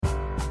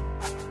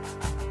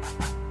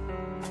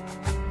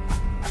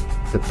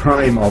The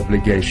prime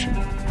obligation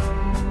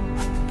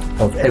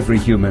of every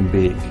human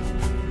being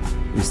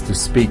is to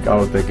speak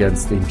out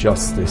against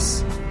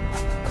injustice.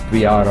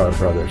 We are our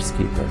brother's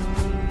keeper.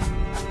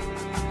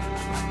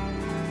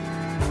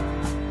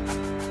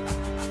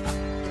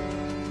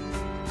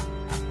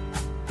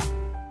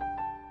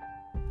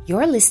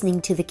 You're listening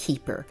to The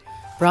Keeper,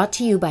 brought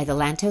to you by the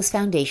Lantos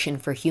Foundation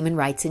for Human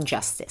Rights and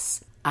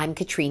Justice. I'm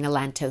Katrina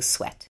Lantos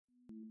Sweat.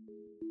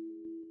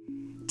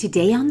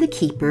 Today on The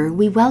Keeper,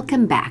 we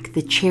welcome back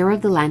the chair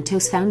of the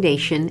Lantos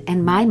Foundation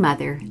and my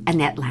mother,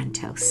 Annette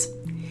Lantos.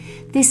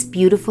 This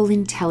beautiful,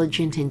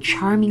 intelligent, and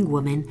charming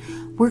woman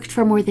worked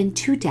for more than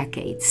 2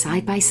 decades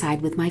side by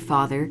side with my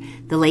father,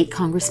 the late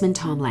Congressman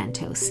Tom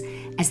Lantos,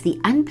 as the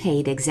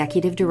unpaid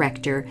executive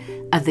director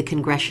of the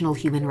Congressional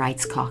Human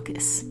Rights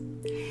Caucus.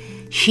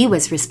 She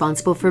was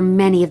responsible for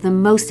many of the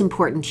most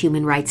important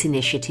human rights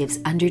initiatives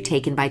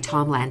undertaken by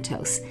Tom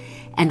Lantos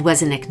and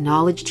was an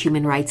acknowledged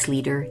human rights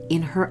leader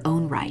in her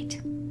own right.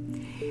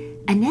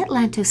 Annette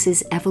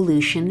Lantos's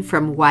evolution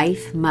from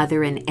wife,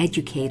 mother, and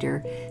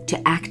educator to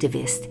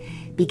activist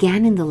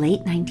began in the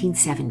late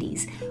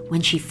 1970s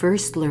when she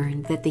first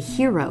learned that the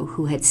hero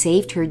who had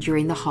saved her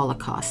during the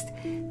Holocaust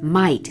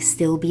might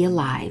still be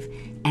alive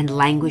and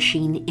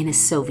languishing in a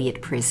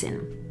Soviet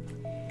prison.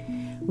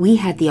 We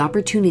had the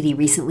opportunity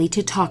recently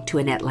to talk to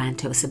Annette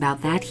Lantos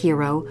about that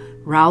hero,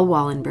 Raoul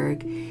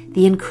Wallenberg,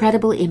 the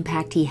incredible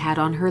impact he had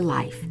on her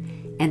life,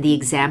 and the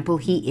example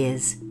he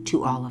is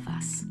to all of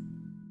us.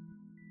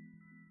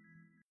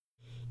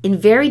 In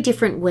very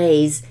different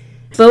ways,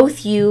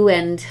 both you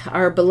and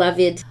our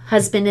beloved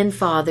husband and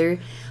father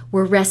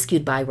were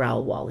rescued by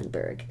Raoul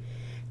Wallenberg.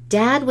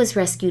 Dad was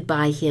rescued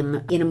by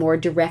him in a more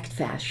direct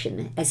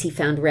fashion as he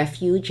found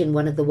refuge in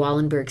one of the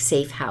Wallenberg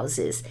safe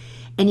houses.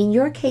 And in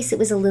your case, it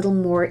was a little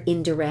more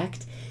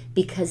indirect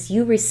because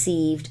you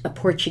received a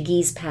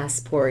Portuguese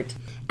passport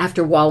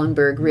after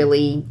Wallenberg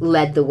really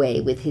led the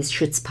way with his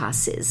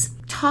Schutzpasses.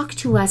 Talk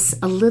to us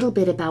a little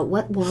bit about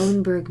what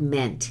Wallenberg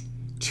meant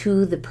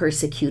to the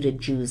persecuted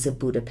Jews of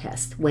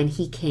Budapest when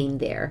he came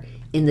there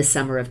in the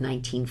summer of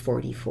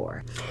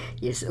 1944.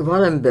 Yes,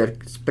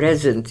 Wallenberg's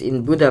presence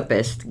in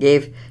Budapest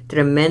gave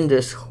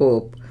tremendous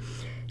hope.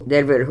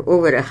 There were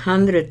over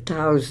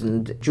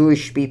 100,000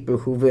 Jewish people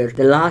who were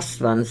the last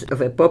ones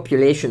of a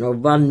population of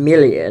 1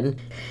 million.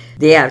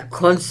 They are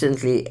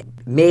constantly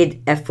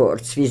made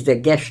efforts with the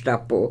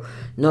Gestapo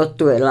not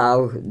to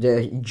allow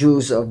the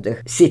Jews of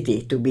the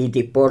city to be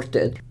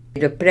deported.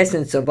 The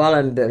presence of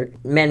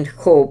Wallenberg meant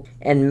hope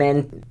and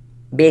meant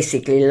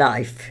basically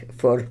life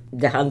for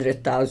the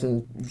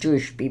 100,000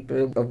 Jewish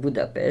people of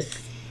Budapest.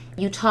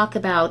 You talk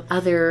about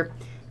other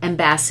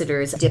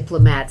ambassadors,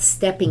 diplomats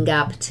stepping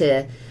up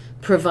to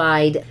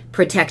provide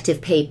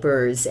protective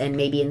papers and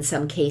maybe in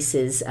some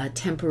cases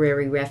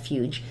temporary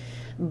refuge.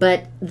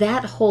 But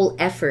that whole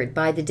effort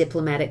by the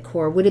diplomatic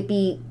corps, would it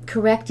be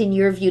correct in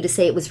your view to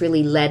say it was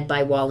really led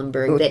by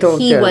Wallenberg, that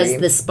Totally. he was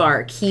the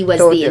spark, he was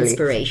Totally. the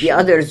inspiration? The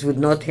others would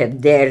not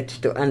have dared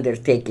to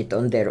undertake it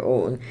on their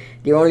own.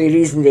 The only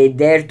reason they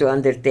dared to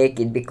undertake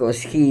it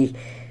because he,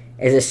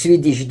 as a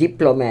Swedish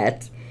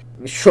diplomat,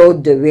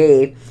 showed the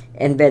way.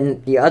 And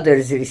when the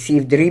others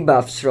received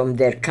rebuffs from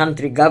their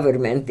country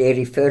government, they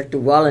referred to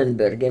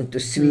Wallenberg and to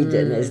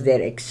Sweden as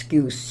their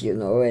excuse,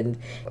 and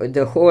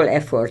the whole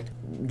effort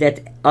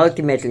that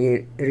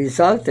ultimately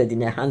resulted in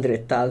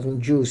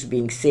 100,000 Jews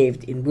being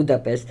saved in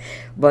Budapest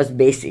was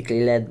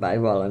basically led by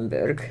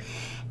Wallenberg.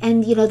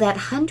 And, that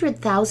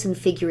 100,000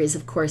 figure is,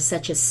 of course,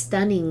 such a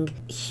stunning,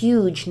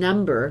 huge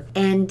number.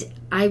 And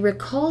I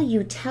recall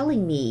you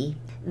telling me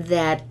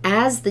that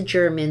as the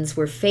Germans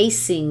were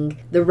facing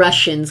the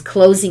Russians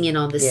closing in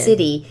on the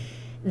city,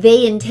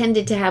 they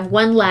intended to have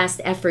one last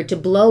effort to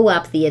blow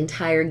up the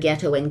entire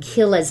ghetto and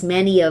kill as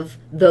many of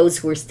those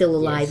who were still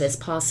alive as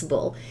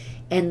possible.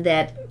 And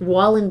that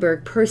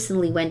Wallenberg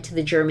personally went to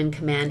the German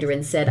commander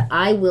and said,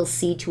 I will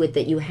see to it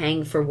that you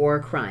hang for war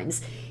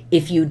crimes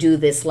if you do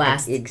this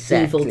last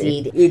evil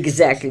deed.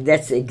 Exactly.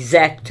 That's the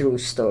exact true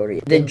story.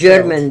 The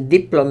German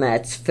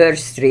diplomat's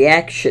first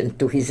reaction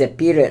to his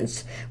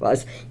appearance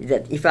was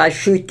that if I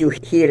shoot you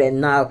here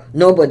and now,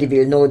 nobody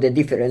will know the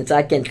difference.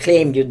 I can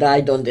claim you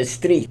died on the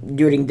street.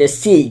 During the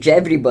siege,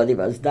 everybody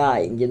was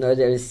dying. There was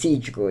a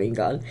siege going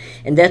on.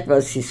 And that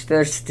was his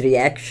first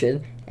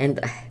reaction. And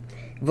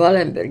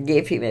Wallenberg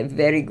gave him a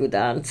very good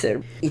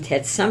answer. It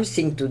had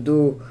something to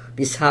do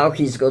with how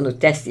he's going to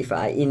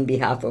testify in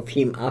behalf of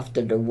him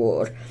after the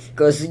war.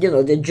 Because,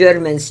 the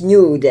Germans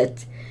knew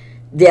that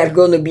they are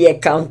going to be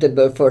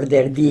accountable for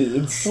their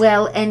deeds.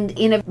 Well, and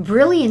in a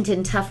brilliant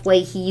and tough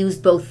way, he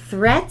used both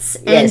threats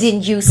and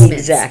inducements.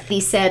 Exactly.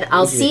 He said,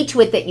 I'll see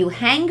to it that you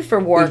hang for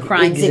war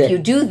crimes if you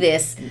do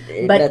this,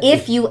 but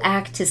if you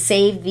act to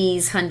save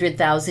these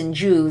 100,000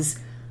 Jews,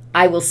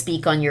 I will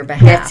speak on your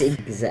behalf. That's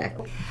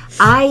exactly.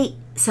 I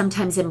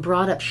sometimes am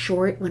brought up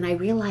short when I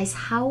realize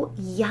how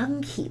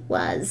young he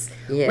was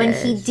when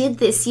he did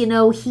this. He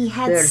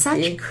had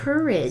such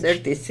courage.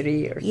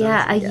 33 or something.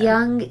 Yeah,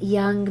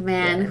 young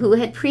man who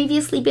had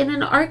previously been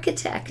an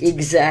architect.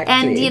 Exactly.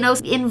 And,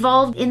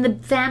 involved in the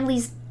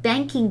family's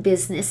banking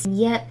business, and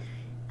yet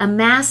a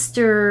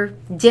master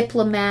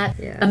diplomat,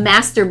 a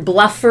master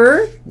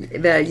bluffer.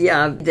 Well,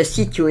 yeah, the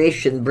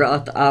situation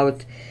brought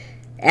out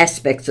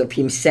aspects of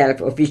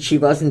himself of which he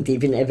wasn't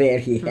even aware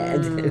he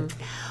had.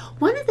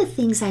 One of the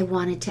things I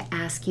wanted to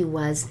ask you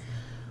was,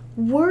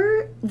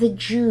 were the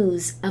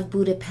Jews of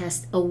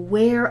Budapest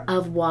aware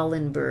of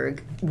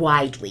Wallenberg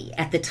widely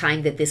at the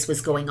time that this was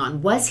going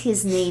on? Was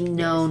his name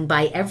known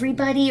by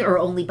everybody or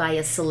only by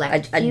a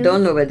select few? I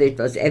don't know whether it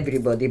was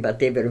everybody, but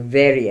they were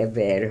very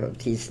aware of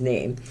his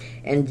name.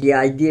 And the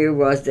idea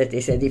was that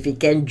they said, if we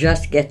can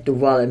just get to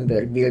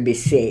Wallenberg, we'll be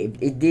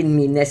saved. It didn't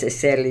mean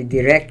necessarily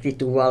directly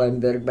to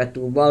Wallenberg, but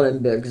to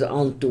Wallenberg's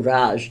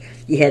entourage.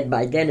 He had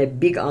by then a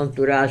big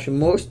entourage,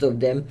 most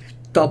of them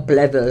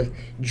top-level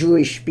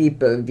Jewish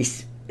people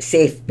with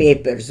safe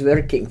papers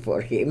working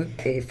for him.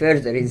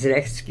 Further his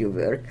rescue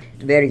work,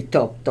 very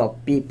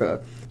top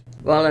people.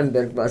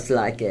 Wallenberg was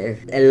like a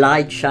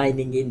light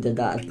shining in the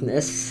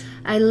darkness.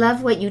 I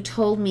love what you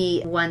told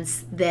me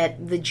once,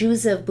 that the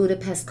Jews of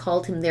Budapest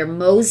called him their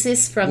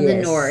Moses from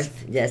the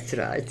north. That's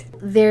right.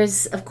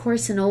 There's, of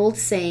course, an old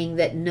saying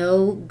that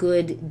no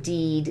good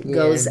deed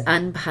goes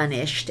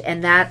unpunished,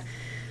 and that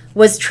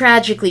was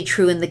tragically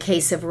true in the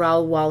case of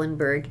Raoul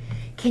Wallenberg.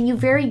 Can you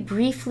very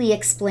briefly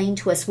explain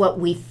to us what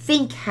we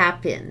think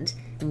happened?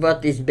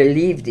 What is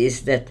believed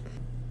is that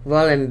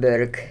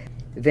Wallenberg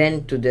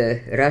went to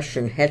the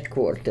Russian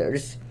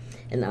headquarters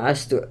and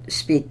asked to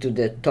speak to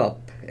the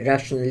top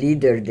Russian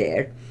leader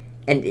there,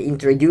 and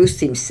introduced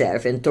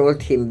himself and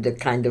told him the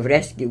kind of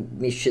rescue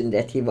mission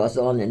that he was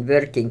on and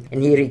working.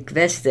 And he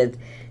requested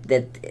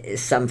that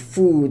some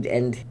food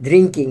and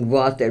drinking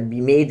water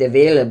be made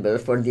available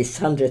for these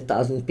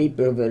 100,000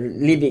 people who were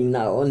living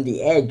now on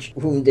the edge,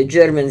 whom the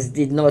Germans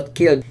did not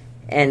kill.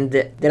 And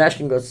the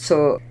Russian got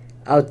so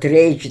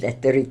outraged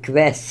at the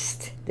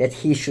request that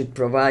he should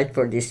provide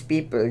for these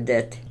people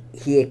that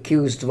he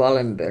accused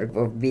Wallenberg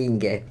of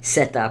being a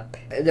setup.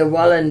 The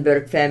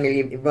Wallenberg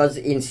family was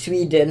in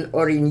Sweden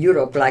or in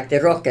Europe like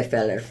the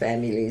Rockefeller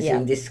families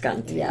in this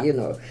country, you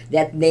know.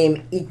 That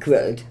name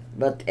equaled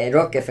what a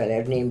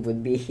Rockefeller name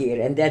would be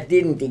here, and that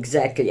didn't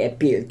exactly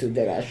appeal to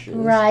the Russians.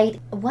 Right.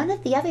 One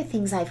of the other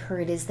things I've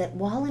heard is that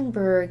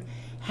Wallenberg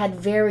had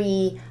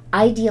very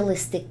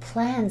idealistic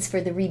plans for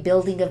the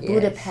rebuilding of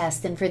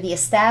Budapest and for the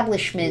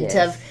establishment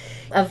of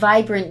a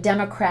vibrant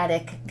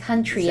democratic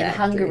country in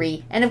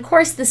Hungary. And of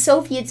course, the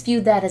Soviets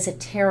viewed that as a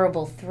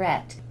terrible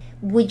threat.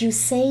 Would you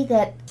say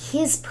that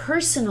his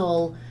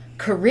personal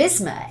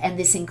charisma and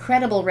this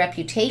incredible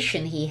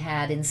reputation he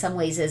had in some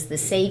ways as the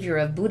savior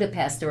of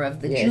Budapest or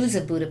of the Jews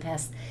of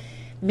Budapest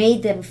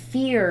made them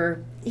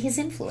fear his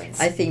influence?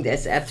 I think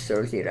that's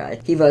absolutely right.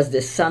 He was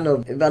the son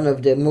of one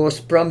of the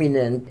most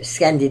prominent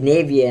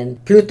Scandinavian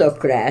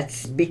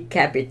plutocrats, big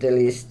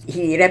capitalist.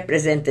 He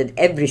represented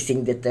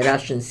everything that the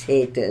Russians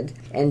hated.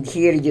 And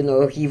here, you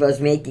know, he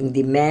was making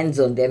demands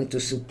on them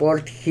to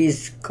support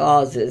his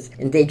causes,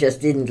 and they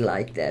just didn't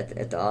like that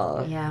at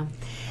all. Yeah.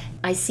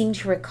 I seem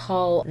to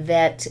recall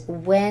that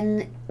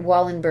when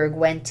Wallenberg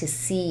went to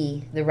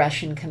see the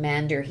Russian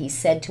commander, he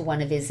said to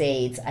one of his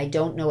aides, "I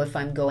don't know if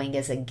I'm going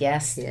as a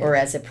guest or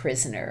as a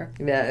prisoner."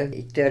 Well,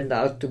 it turned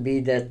out to be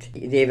that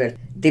they were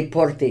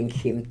deporting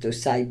him to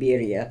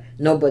Siberia.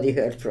 Nobody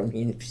heard from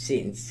him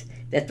since.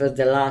 That was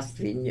the last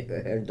we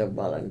heard of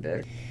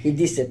Wallenberg. He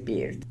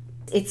disappeared.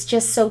 It's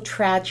just so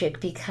tragic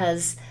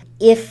because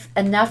if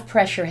enough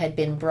pressure had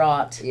been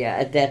brought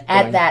at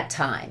that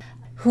time,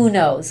 who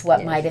knows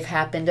what might have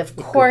happened. Of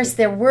course,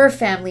 there were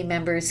family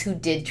members who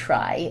did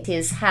try.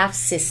 His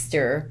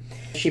half-sister.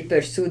 She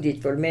pursued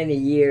it for many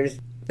years.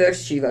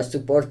 First, she was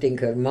supporting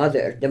her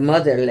mother. The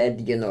mother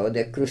led, you know,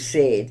 the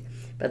crusade.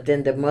 But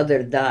then the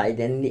mother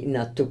died and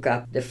Nina took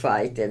up the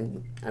fight.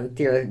 And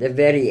until the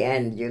very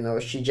end, you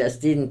know, she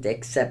just didn't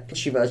accept.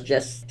 She was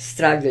just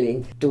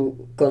struggling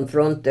to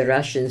confront the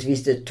Russians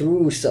with the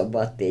truth of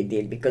what they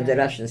did, because the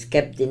Russians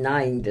kept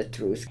denying the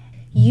truth.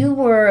 You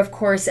were, of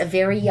course, a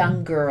very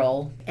young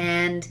girl,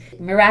 and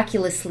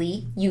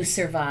miraculously, you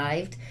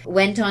survived.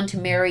 Went on to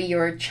marry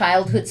your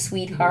childhood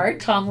sweetheart,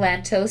 Tom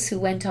Lantos, who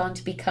went on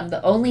to become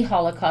the only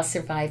Holocaust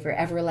survivor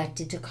ever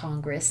elected to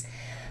Congress.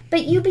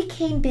 But you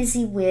became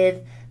busy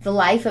with the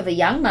life of a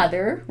young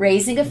mother,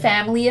 raising a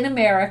family in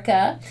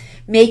America,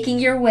 making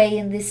your way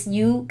in this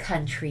new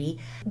country.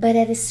 But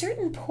at a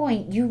certain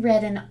point, you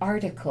read an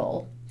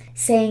article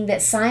saying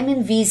that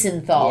Simon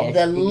Wiesenthal,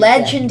 the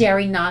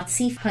legendary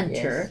Nazi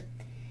hunter,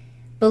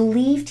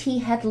 believed he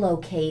had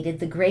located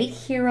the great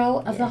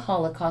hero of the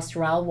Holocaust,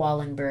 Raoul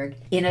Wallenberg,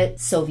 in a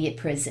Soviet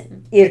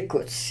prison.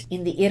 Irkutsk.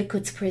 In the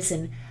Irkutsk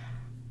prison.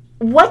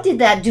 What did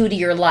that do to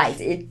your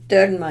life? It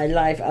turned my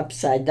life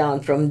upside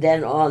down. From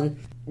then on,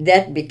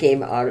 that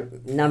became our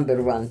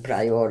number one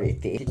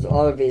priority. It's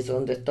always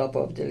on the top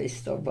of the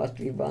list of what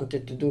we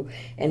wanted to do.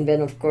 And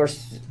when, of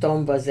course,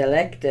 Tom was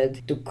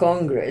elected to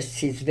Congress,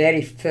 his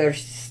very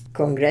first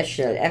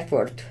congressional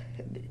effort,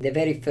 the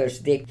very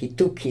first day he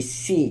took his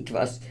seat,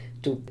 was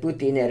to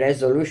put in a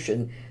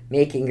resolution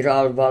making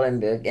Raoul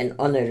Wallenberg an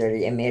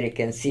honorary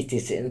American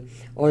citizen,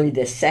 only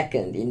the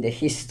second in the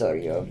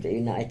history of the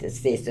United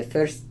States. The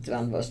first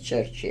one was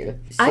Churchill.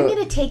 I'm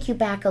going to take you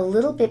back a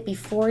little bit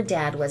before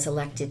Dad was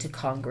elected to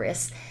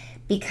Congress,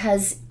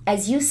 because,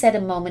 as you said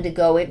a moment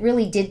ago, it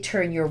really did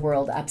turn your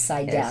world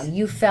upside down.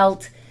 You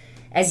felt,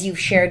 as you've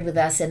shared with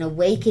us, an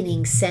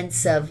awakening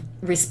sense of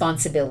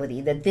responsibility,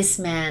 that this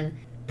man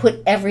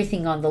put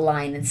everything on the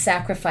line and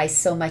sacrificed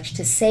so much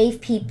to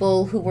save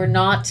people who were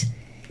not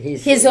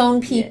his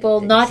own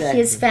people, not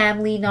his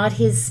family, not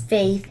his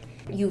faith.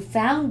 You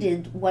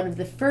founded one of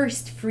the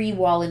first free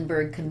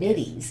Wallenberg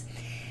committees.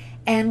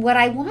 And what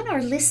I want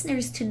our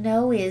listeners to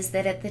know is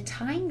that at the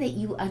time that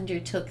you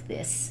undertook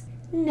this,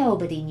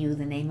 nobody knew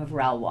the name of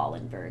Raoul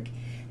Wallenberg.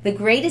 The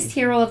greatest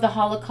hero of the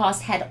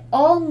Holocaust had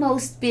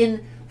almost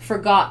been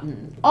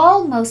forgotten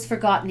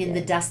in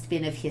the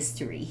dustbin of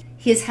history.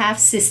 His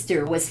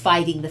half-sister was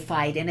fighting the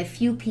fight, and a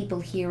few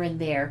people here and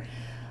there.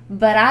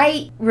 But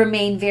I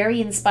remain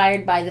very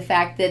inspired by the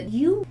fact that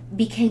you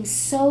became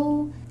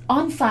so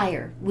on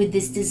fire with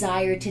this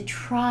desire to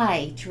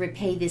try to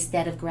repay this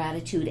debt of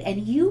gratitude.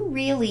 And you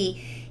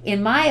really,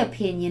 in my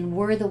opinion,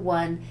 were the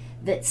one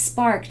that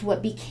sparked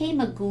what became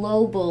a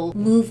global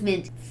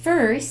movement,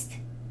 first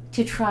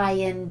to try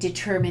and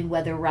determine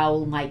whether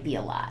Raoul might be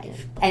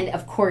alive, and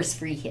of course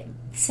free him.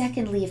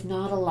 Secondly, if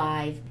not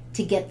alive,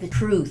 to get the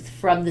truth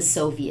from the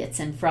Soviets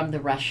and from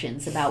the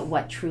Russians about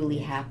what truly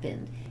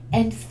happened.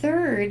 And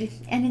third,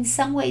 and in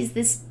some ways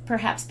this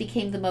perhaps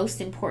became the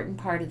most important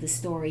part of the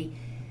story,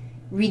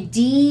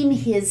 redeem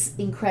his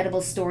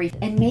incredible story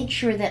and make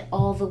sure that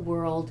all the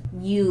world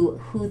knew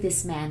who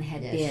this man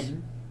had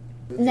been.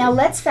 Now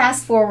let's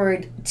fast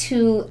forward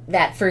to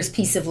that first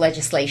piece of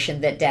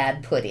legislation that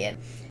Dad put in.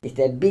 It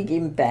had a big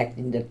impact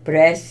in the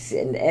press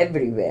and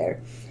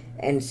everywhere.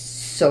 And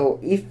so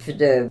if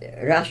the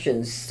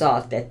Russians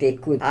thought that they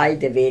could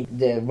hide away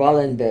the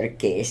Wallenberg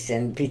case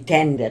and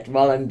pretend that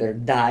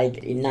Wallenberg died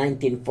in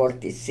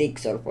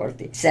 1946 or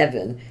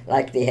 47,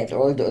 like they had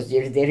all those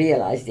years, they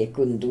realized they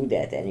couldn't do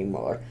that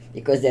anymore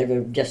because there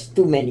were just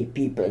too many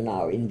people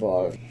now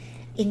involved.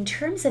 In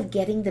terms of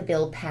getting the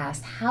bill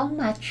passed, how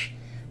much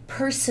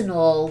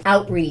personal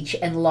outreach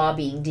and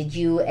lobbying did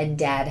you and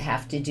Dad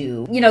have to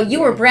do? You know,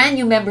 you were brand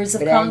new members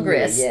of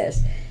Congress.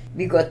 Yes.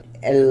 We got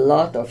a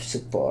lot of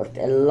support,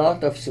 a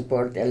lot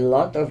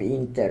of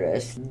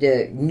interest.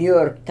 The New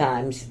York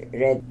Times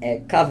read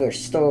a cover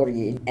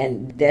story,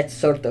 and that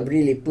sort of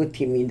really put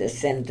him in the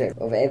center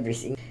of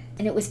everything.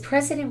 And it was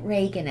President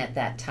Reagan at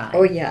that time.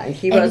 Oh, yeah, and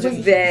he was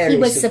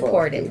very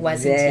supportive,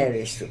 wasn't he?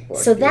 Very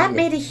supportive. So that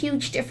made a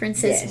huge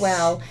difference as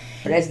well.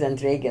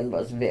 President Reagan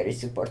was very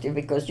supportive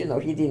because, you know,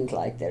 he didn't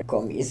like the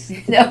commies.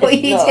 No,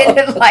 he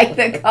didn't like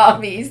the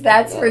commies,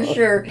 that's for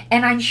sure.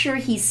 And I'm sure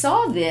he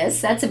saw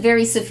this. That's a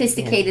very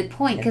sophisticated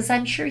point, because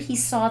I'm sure he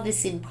saw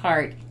this in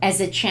part as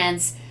a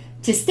chance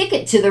to stick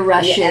it to the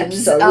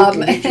Russians. Yeah,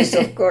 absolutely, which is,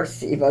 of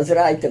course, he was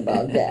right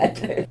about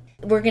that.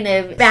 We're going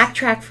to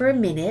backtrack for a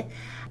minute.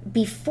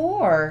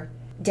 Before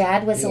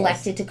Dad was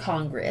elected to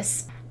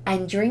Congress,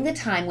 and during the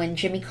time when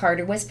Jimmy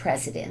Carter was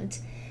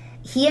president,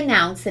 he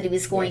announced that he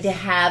was going to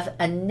have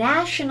a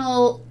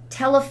national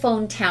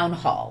telephone town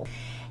hall.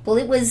 Well,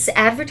 it was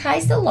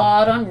advertised a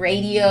lot on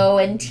radio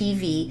and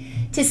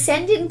TV to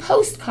send in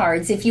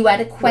postcards if you had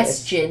a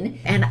question.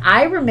 And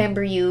I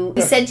remember you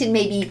sent in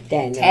maybe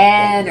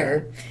 10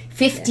 or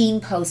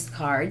 15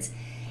 postcards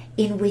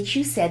in which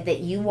you said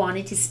that you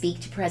wanted to speak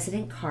to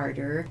President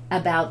Carter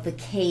about the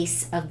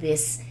case of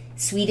this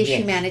Swedish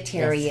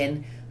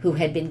humanitarian who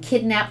had been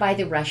kidnapped by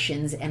the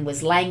Russians and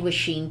was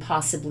languishing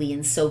possibly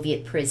in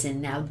Soviet prison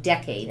now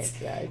decades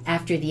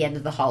after the end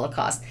of the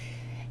Holocaust.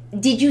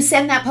 Did you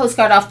send that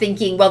postcard off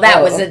thinking, well,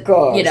 that was of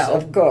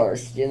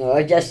course, you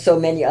know, just so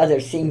many other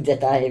things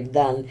that I have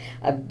done.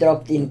 I've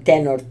dropped in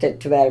 10 or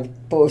 12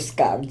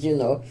 postcards, you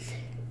know,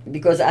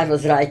 because I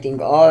was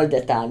writing all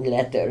the time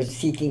letters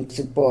seeking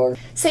support.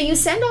 So you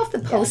send off the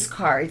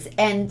postcards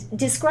and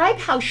describe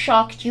how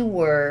shocked you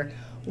were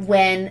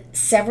when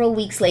several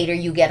weeks later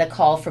you get a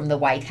call from the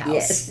White House.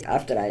 Yes,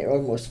 after I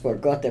almost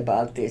forgot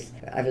about this.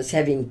 I was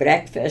having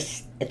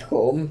breakfast at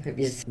home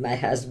with my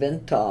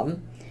husband,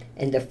 Tom,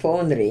 and the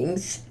phone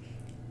rings.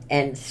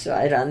 And so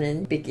I run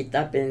and pick it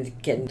up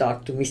and can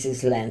talk to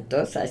Mrs.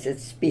 Lantos. I said,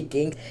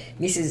 speaking,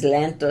 Mrs.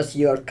 Lantos,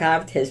 your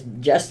card has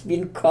just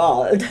been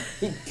called.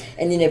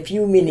 And in a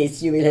few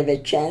minutes you will have a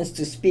chance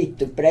to speak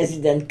to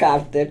President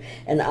Carter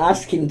and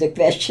ask him the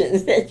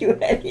questions that you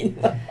have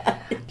in mind.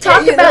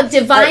 Talk about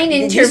divine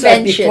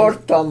intervention. This was before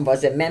Tom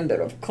was a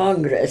member of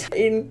Congress.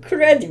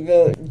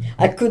 Incredible.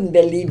 I couldn't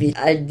believe it.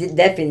 I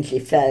definitely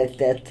felt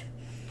that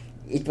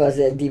it was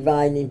a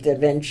divine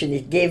intervention.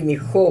 It gave me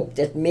hope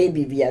that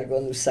maybe we are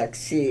going to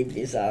succeed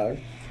with our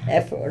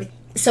effort.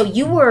 So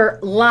you were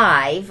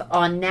live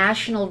on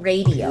national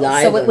radio.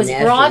 So it was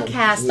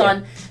broadcast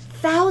on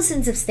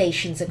thousands of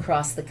stations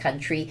across the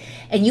country,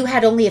 and you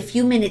had only a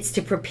few minutes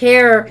to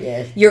prepare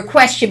Yes. your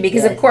question,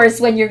 because of course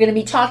when you're going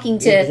to be talking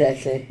to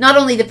Exactly. not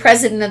only the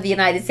President of the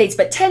United States,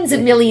 but tens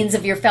of millions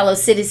of your fellow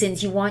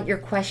citizens, you want your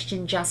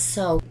question just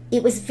so.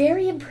 It was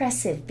very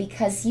impressive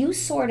because you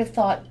sort of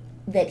thought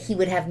that he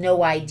would have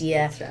no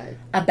idea That's right.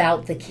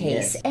 about the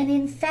case. Yes. And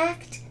in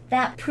fact,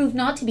 that proved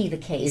not to be the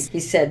case. He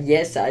said,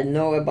 yes, I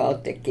know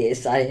about the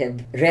case. I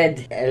have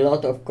read a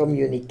lot of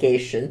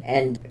communication,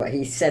 and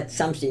he said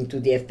something to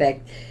the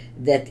effect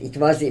that it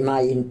was in my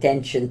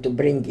intention to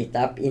bring it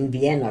up in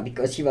Vienna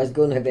because he was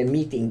going to have a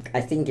meeting, I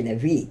think, in a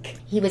week.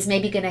 He was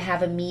maybe going to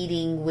have a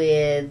meeting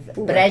with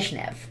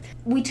Brezhnev.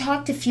 We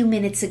talked a few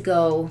minutes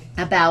ago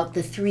about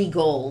the 3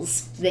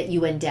 goals that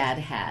you and Dad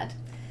had.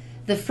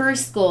 The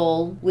first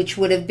goal, which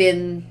would have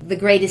been the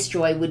greatest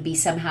joy, would be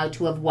somehow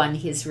to have won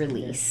his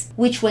release,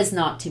 which was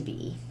not to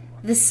be.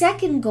 The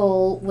second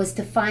goal was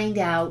to find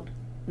out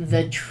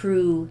the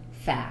true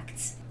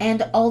facts.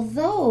 And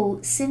although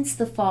since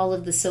the fall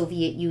of the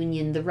Soviet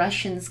Union, the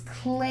Russians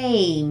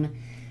claim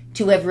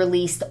to have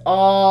released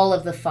all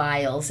of the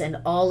files and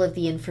all of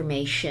the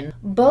information,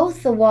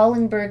 both the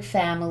Wallenberg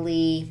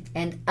family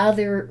and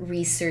other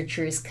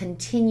researchers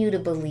continue to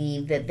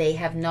believe that they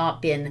have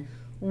not been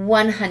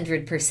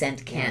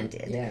 100%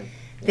 candid. Yeah.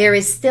 There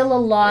is still a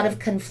lot of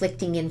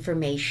conflicting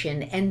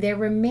information, and there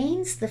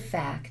remains the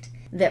fact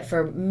that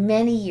for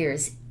many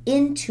years,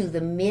 into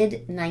the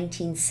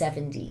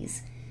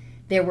mid-1970s,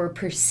 there were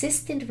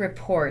persistent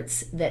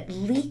reports that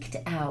leaked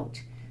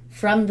out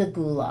from the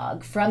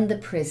Gulag, from the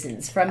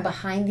prisons, from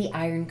behind the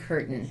Iron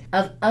Curtain,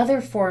 of other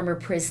former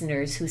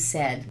prisoners who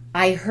said,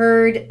 I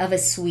heard of a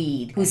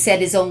Swede who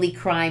said his only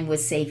crime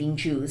was saving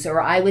Jews, or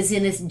I was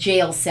in a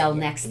jail cell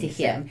next to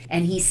him,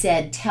 and he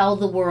said, tell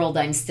the world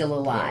I'm still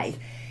alive.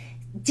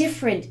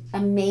 Different,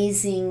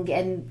 amazing,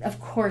 and of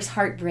course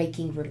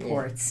heartbreaking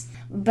reports.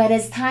 But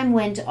as time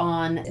went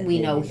on, we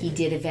know he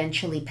did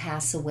eventually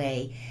pass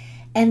away.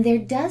 And there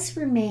does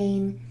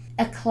remain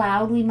a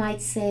cloud, we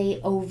might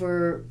say,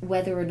 over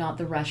whether or not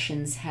the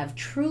Russians have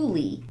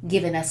truly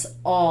given us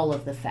all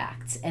of the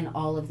facts and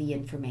all of the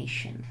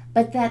information.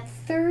 But that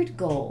third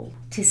goal,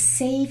 to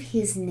save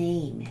his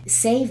name,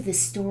 save the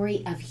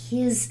story of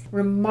his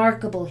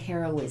remarkable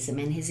heroism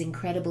and his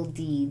incredible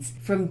deeds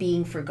from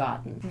being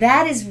forgotten,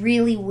 that is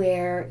really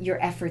where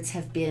your efforts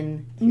have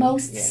been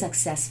most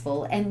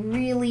successful and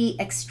really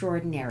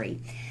extraordinary.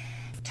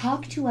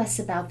 Talk to us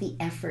about the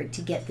effort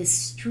to get the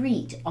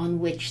street on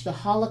which the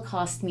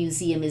Holocaust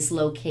Museum is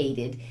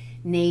located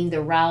named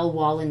the Raoul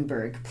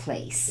Wallenberg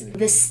Place,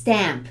 the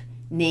stamp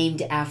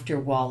named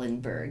after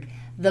Wallenberg,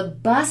 the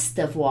bust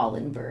of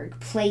Wallenberg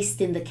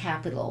placed in the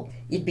capital.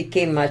 It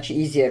became much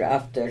easier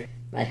after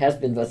my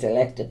husband was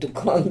elected to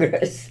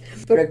Congress.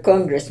 For a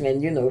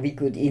congressman, we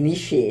could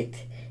initiate.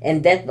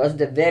 And that was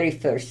the very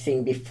first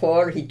thing.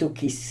 Before he took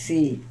his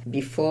seat,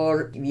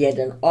 before we had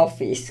an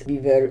office, we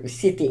were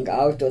sitting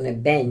out on a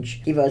bench.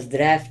 He was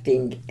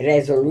drafting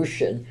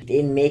resolution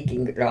in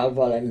making Raoul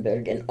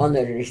Wallenberg an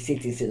honorary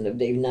citizen of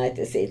the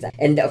United States.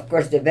 And of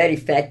course, the very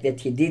fact that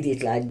he did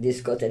it like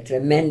this got a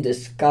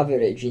tremendous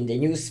coverage in the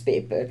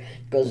newspaper.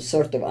 It was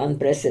sort of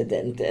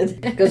unprecedented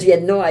because we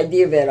had no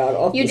idea where our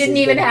office You didn't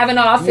is even going. have an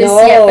office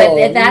No, yet,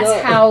 but that's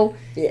no. how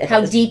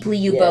Yes. deeply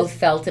you Yes. both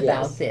felt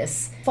about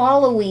this.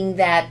 Following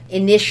that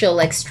initial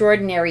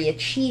extraordinary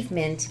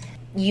achievement,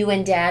 you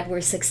and Dad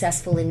were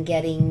successful in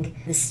getting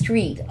the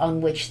street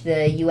on which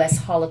the U.S.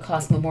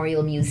 Holocaust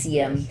Memorial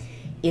Museum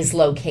is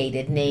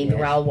located, named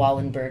Raoul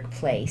Wallenberg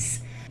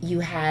Place. You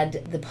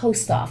had the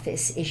post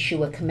office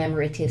issue a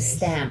commemorative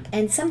stamp.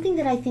 And something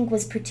that I think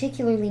was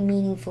particularly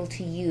meaningful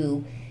to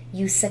you,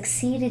 you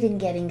succeeded in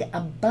getting a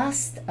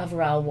bust of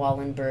Raoul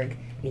Wallenberg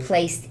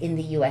placed in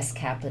the U.S.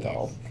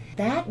 Capitol.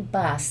 That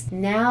bust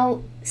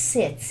now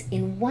sits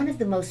in one of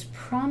the most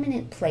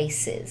prominent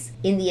places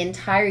in the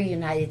entire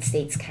United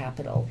States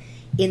Capitol,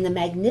 in the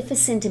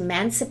magnificent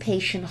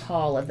Emancipation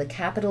Hall of the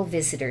Capitol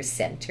Visitor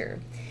Center,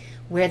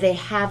 where they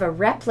have a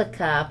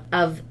replica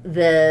of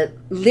the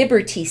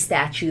Liberty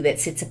statue that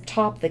sits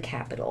atop the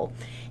Capitol.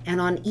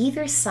 And on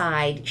either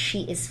side,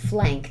 she is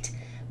flanked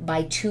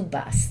by 2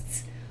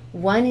 busts.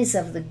 One is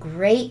of the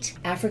great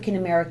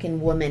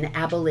African-American woman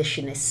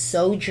abolitionist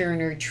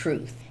Sojourner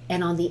Truth.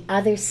 And on the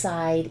other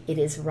side, it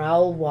is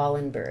Raoul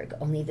Wallenberg,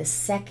 only the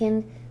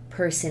second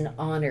person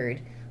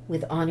honored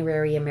with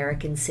honorary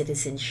American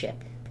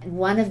citizenship.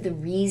 One of the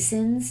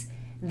reasons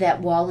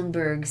that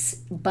Wallenberg's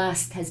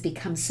bust has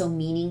become so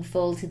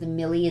meaningful to the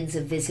millions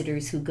of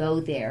visitors who go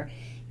there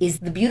is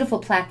the beautiful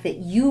plaque that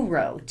you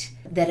wrote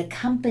that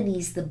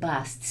accompanies the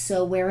bust.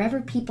 So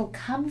wherever people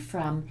come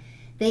from,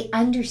 they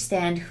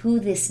understand who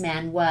this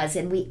man was.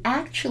 And we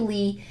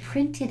actually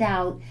printed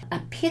out a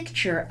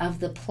picture of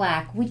the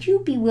plaque. Would you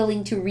be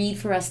willing to read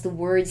for us the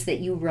words that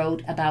you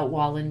wrote about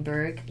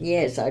Wallenberg?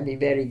 Yes, I'd be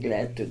very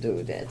glad to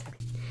do that.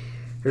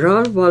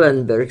 Raoul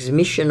Wallenberg's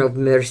mission of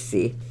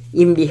mercy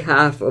in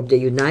behalf of the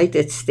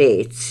United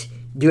States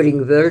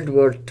during World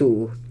War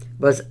II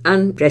was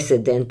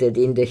unprecedented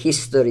in the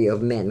history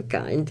of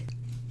mankind.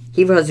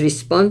 He was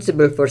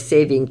responsible for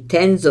saving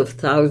tens of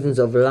thousands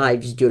of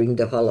lives during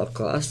the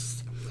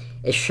Holocaust.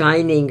 A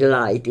shining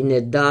light in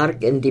a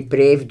dark and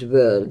depraved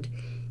world,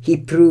 he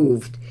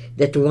proved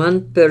that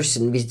one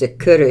person with the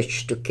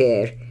courage to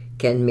care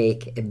can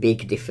make a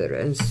big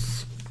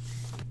difference.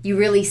 You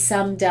really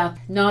summed up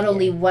not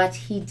only what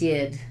he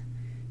did,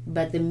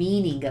 but the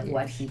meaning of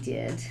what he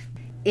did.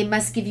 It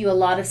must give you a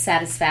lot of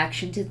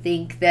satisfaction to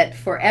think that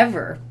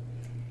forever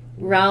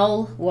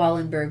Raoul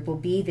Wallenberg will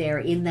be there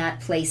in that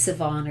place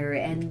of honor,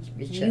 and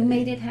you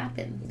made it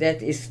happen.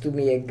 That is to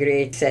me a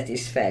great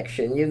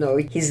satisfaction. You know,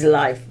 his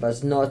life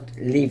was not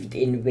lived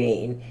in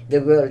vain.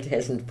 The world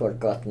hasn't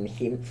forgotten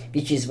him,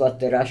 which is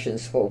what the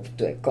Russians hoped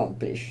to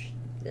accomplish,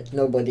 that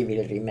nobody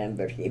will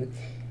remember him.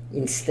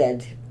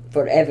 Instead,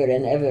 forever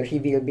and ever he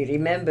will be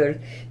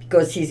remembered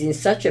because he's in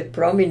such a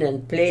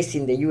prominent place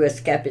in the U.S.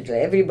 Capitol.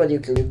 Everybody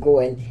will go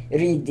and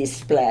read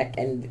this plaque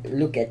and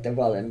look at the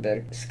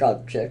Wallenberg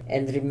sculpture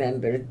and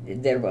remember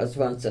there was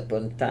once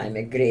upon a time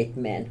a great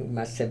man who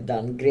must have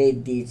done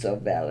great deeds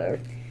of valor.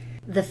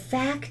 The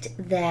fact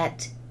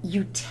that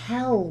you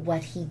tell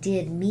what he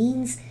did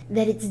means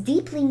that it's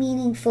deeply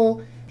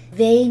meaningful.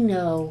 They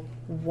know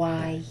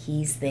why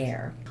he's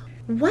there.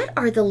 What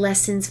are the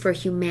lessons for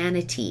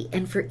humanity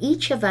and for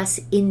each of us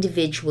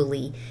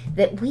individually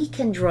that we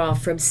can draw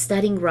from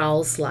studying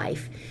Raoul's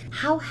life?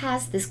 How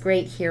has this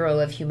great hero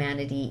of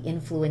humanity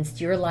influenced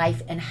your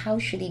life, and how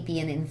should he be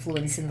an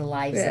influence in the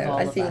lives of all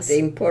of us? I think the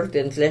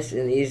important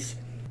lesson is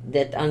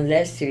that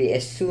unless we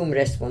assume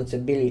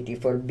responsibility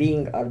for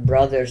being our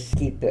brother's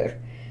keeper,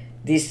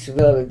 this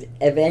world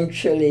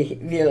eventually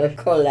will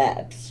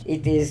collapse.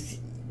 It is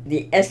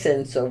the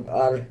essence of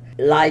our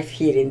life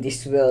here in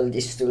this world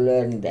is to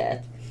learn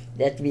that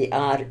we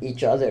are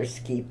each other's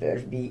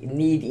keeper. We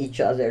need each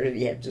other,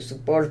 we have to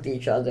support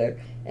each other,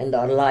 and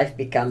our life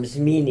becomes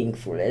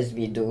meaningful as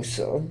we do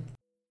so.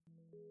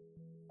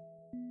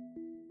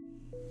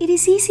 It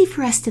is easy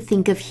for us to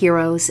think of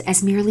heroes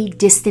as merely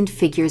distant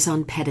figures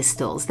on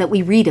pedestals that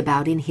we read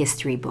about in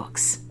history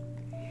books.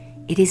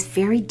 It is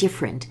very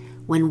different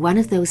when one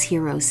of those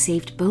heroes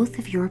saved both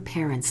of your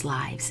parents'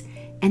 lives,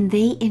 and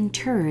they in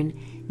turn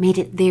made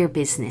it their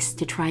business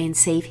to try and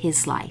save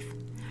his life,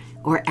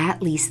 or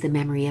at least the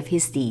memory of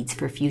his deeds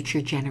for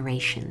future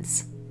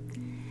generations.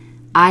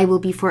 I will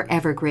be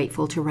forever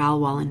grateful to Raoul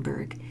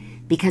Wallenberg,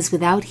 because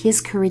without his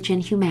courage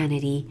and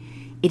humanity,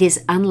 it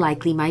is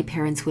unlikely my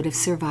parents would have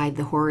survived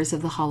the horrors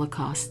of the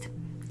Holocaust,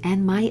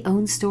 and my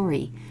own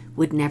story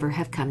would never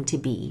have come to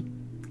be.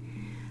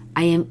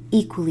 I am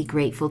equally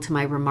grateful to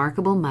my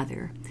remarkable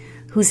mother,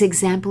 whose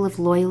example of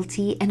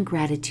loyalty and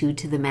gratitude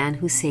to the man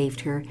who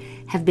saved her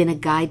have been a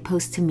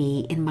guidepost to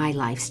me in my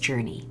life's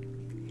journey.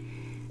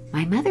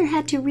 My mother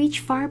had to reach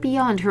far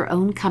beyond her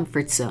own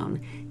comfort zone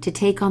to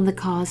take on the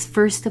cause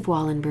first of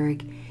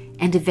Wallenberg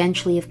and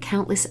eventually of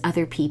countless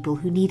other people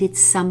who needed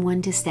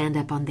someone to stand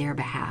up on their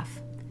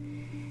behalf.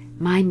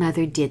 My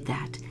mother did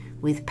that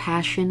with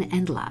passion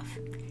and love,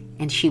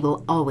 and she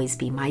will always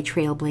be my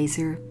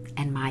trailblazer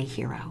and my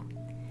hero.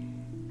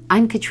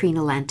 I'm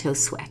Katrina Lantos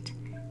Sweat.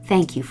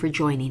 Thank you for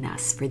joining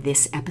us for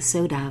this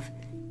episode of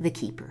The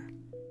Keeper.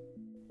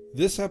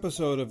 This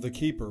episode of The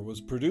Keeper was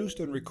produced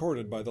and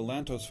recorded by the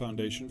Lantos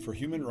Foundation for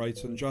Human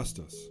Rights and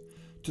Justice.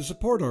 To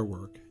support our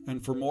work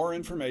and for more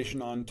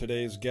information on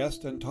today's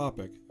guest and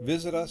topic,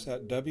 visit us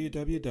at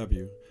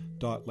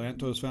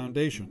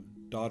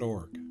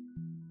www.lantosfoundation.org.